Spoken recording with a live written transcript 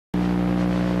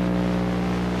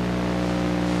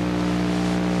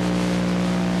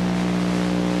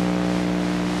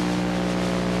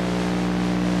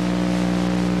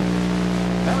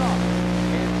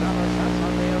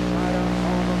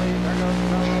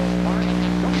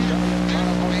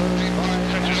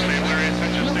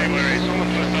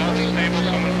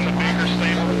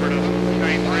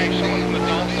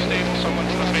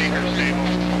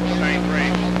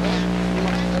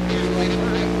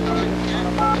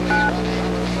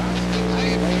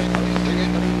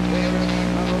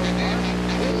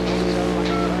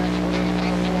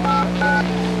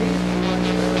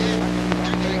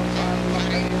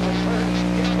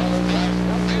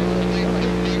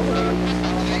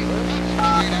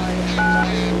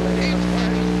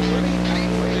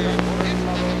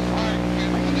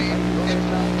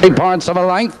3 parts of a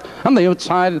length on the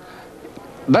outside.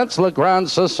 That's Le Grand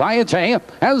Society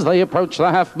as they approach the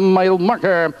half-mile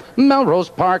marker. Melrose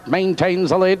Park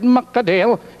maintains the lead.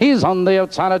 Muckadale, he's on the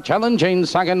outside of challenging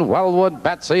second. Wellwood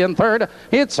Betsy in third.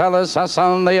 It's LSS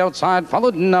on the outside,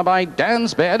 followed now by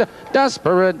Dan's Bed.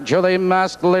 Desperate Julie,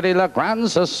 Masked Lady, Le Grand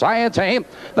Society.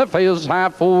 The field's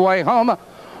halfway home.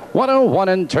 What a 1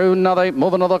 and 2. Now they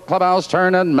move into the clubhouse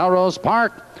turn, and Melrose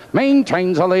Park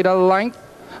maintains a lead of length.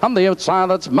 On the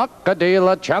outside, that's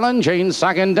Muckadila challenging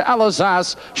second.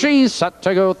 LSS, she's set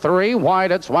to go 3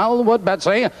 wide. It's Wellwood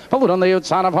Betsy, followed on the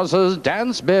outside of horses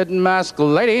Dance Bid, Masked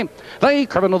Lady. They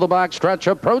curve into the back stretch,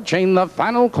 approaching the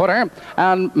final quarter,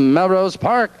 and Melrose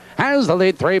Park has the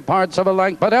lead 3 parts of a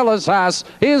length, but LSS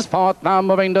is fourth, now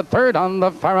moving to third on the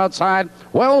far outside.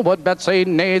 Wellwood Betsy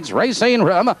needs racing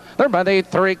room. They're by the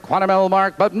 3/4 mile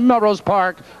mark, but Melrose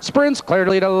Park sprints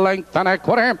clearly to length and a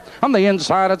quarter. On the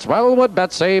inside, it's Wellwood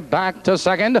Betsy back to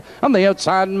second. On the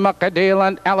outside, Muckadale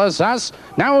and LSS.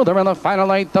 Now they're in the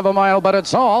final 1/8 of a mile, but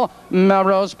it's all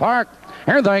Melrose Park.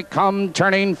 Here they come,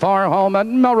 turning for home,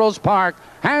 and Melrose Park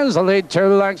has the lead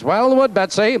 2 lengths. Wellwood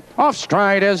Betsy. Off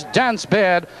stride is Dance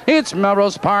Bid. It's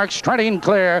Melrose Park strutting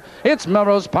clear. It's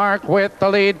Melrose Park with the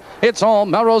lead. It's all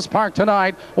Melrose Park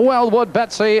tonight. Wellwood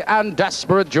Betsy and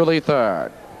Desperate Julie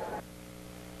third.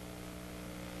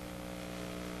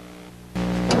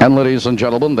 And ladies and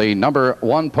gentlemen, the number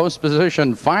 1 post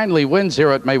position finally wins here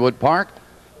at Maywood Park.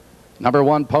 Number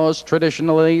 1 post,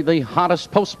 traditionally the hottest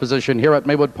post position here at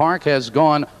Maywood Park, has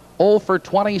gone 0 for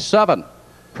 27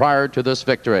 prior to this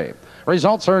victory.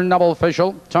 Results are double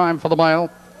official. Time for the mile,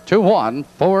 2-1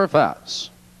 for Fess.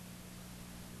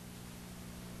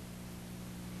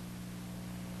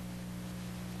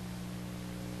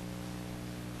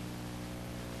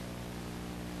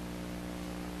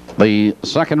 The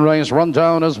second race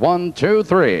rundown is 1, 2,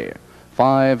 3,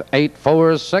 5, 8,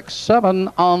 4, 6,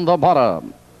 7 on the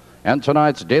bottom. And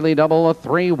tonight's daily double, a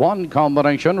 3-1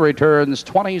 combination, returns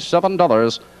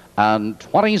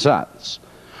 $27.20.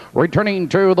 Returning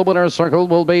to the winner's circle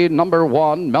will be number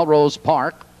 1, Melrose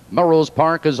Park. Melrose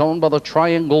Park is owned by the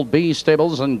Triangle B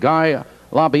Stables and Guy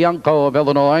LaBianco of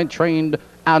Illinois, trained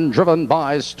and driven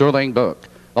by Sterling Buch.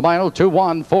 The mile,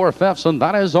 2-1 for Fess, and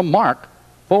that is a mark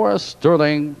for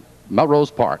Sterling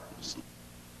Melrose Park.